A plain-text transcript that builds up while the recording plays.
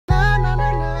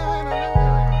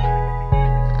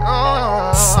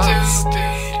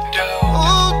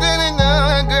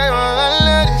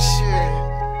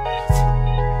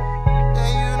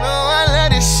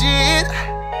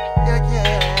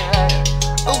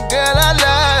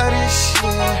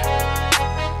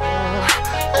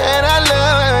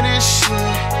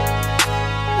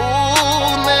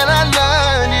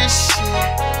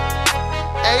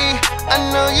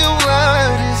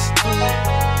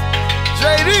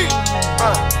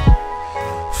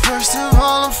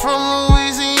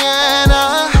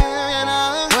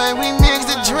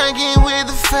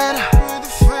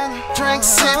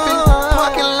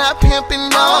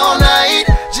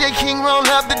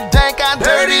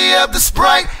re-up the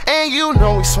Sprite, and you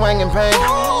know we swinging bang.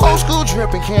 Old school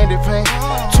dripping candy paint,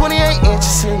 28 inches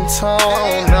sitting tall,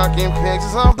 knocking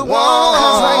pictures off the wall.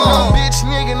 Cause I ain't no bitch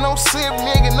nigga, no simp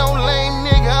nigga, no lame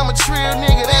nigga. I'm a trill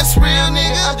nigga, that's real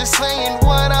nigga. I'm just saying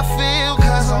what I feel,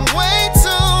 cause I'm way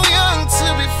too young to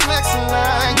be flexing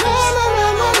like this.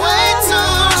 Way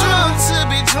too drunk to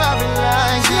be driving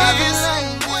like this.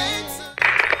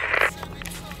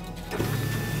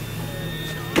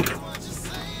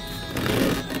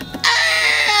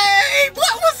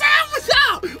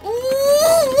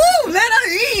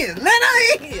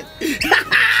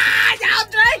 Y'all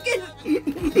drinking?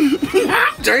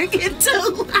 I'm drinking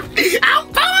too. I'm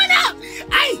pouring up.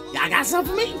 Hey, y'all got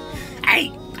something for me?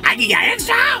 Hey, I give y'all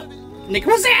extra out. Nigga,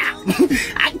 what's that?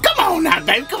 Come on now,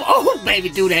 baby. Come on. Oh, baby,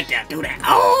 do that there. Do that.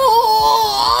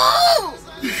 Oh,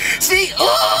 she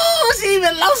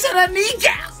even loosened her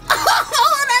kneecap.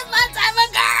 Oh, that's my type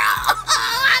of girl. Oh,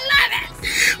 I love it.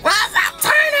 Once I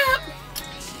turn up,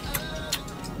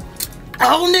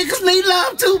 oh, niggas need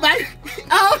love too, baby.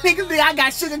 Oh, niggas need, I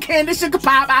got sugar candy, sugar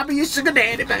pop, I'll be your sugar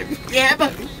daddy, baby. Yeah,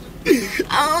 baby.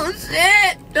 Oh,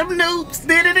 shit. Them noobs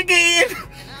did it again.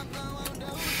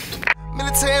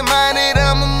 Military minded,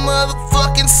 I'm a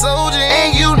motherfucking soldier,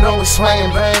 and you know it's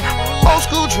swinging bang. Old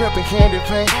school dripping candy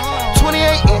paint,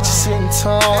 28 inches sitting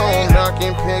tall,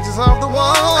 knocking pictures off the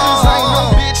wall. Cause I ain't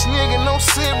no bitch nigga, no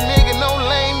simp nigga, no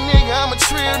lame nigga. I'm a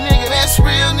trill nigga, that's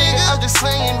real nigga. I'm just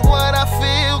saying what I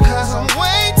feel, cause I'm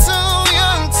way too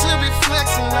young to be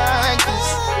flexing like this.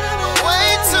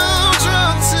 Way too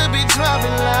drunk to be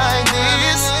driving like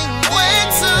this. Way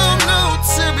too new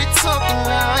to be talking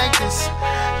like this.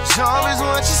 Job is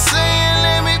what you're saying,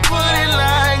 let me put it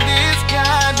like this.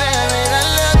 God damn it, I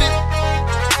love it.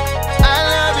 I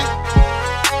love it.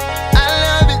 I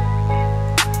love it.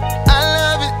 I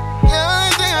love it.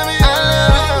 God damn it, I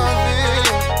love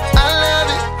it. I love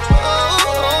it. Oh,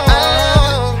 I love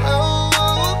it.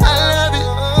 Oh, I love it.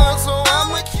 Oh, so I'm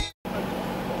with you.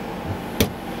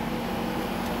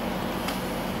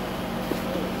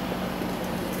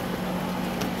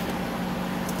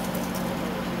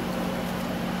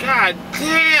 God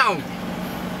damn!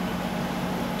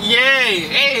 Yeah,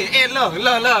 hey, look,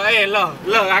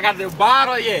 I got the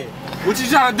bottle, yeah. What you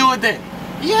trying to do with that?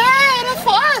 Yeah, that's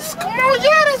for us. Come on,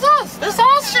 yeah, that's us. That's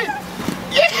our shit.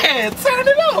 Yeah, turn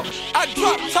it up. I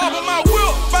drop top of my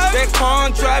whip, baby. That car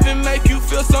driving make you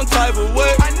feel some type of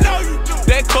way. I know you do.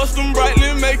 That custom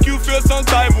brightly make you feel some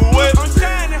type of way. I'm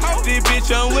shining, ho. This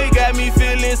bitch on we got me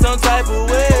feeling some type of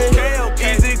way.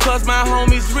 Okay. Is it cause my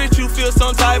homies rich you feel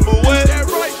some type of way? That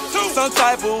right, too. Some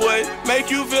type of way. Make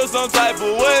you feel some type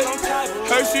of way.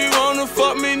 Her she wanna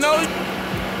fuck me, no.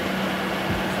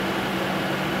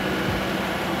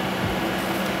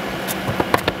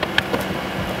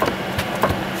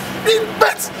 These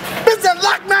bitches that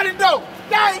locked me out the door.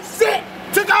 Y'all ain't shit.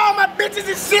 Took all my bitches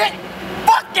and shit.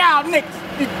 Fuck y'all niggas.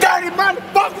 You dirty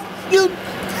motherfuckers. You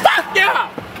fuck y'all,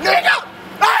 nigga.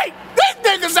 Hey, these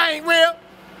niggas ain't real.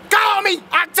 Call me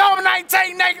October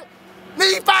 19, nigga.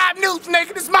 E-Phi news,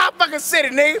 nigga. This motherfucking city,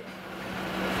 nigga.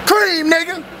 Kream,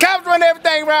 nigga. Kappa run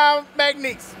everything around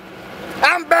McNeese.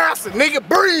 I'm Bastard, nigga.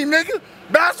 Bream, nigga.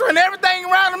 Bastard run everything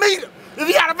around the meter. If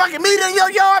you got a fucking meter in your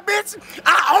yard, bitch,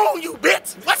 I own you,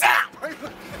 bitch. What's up?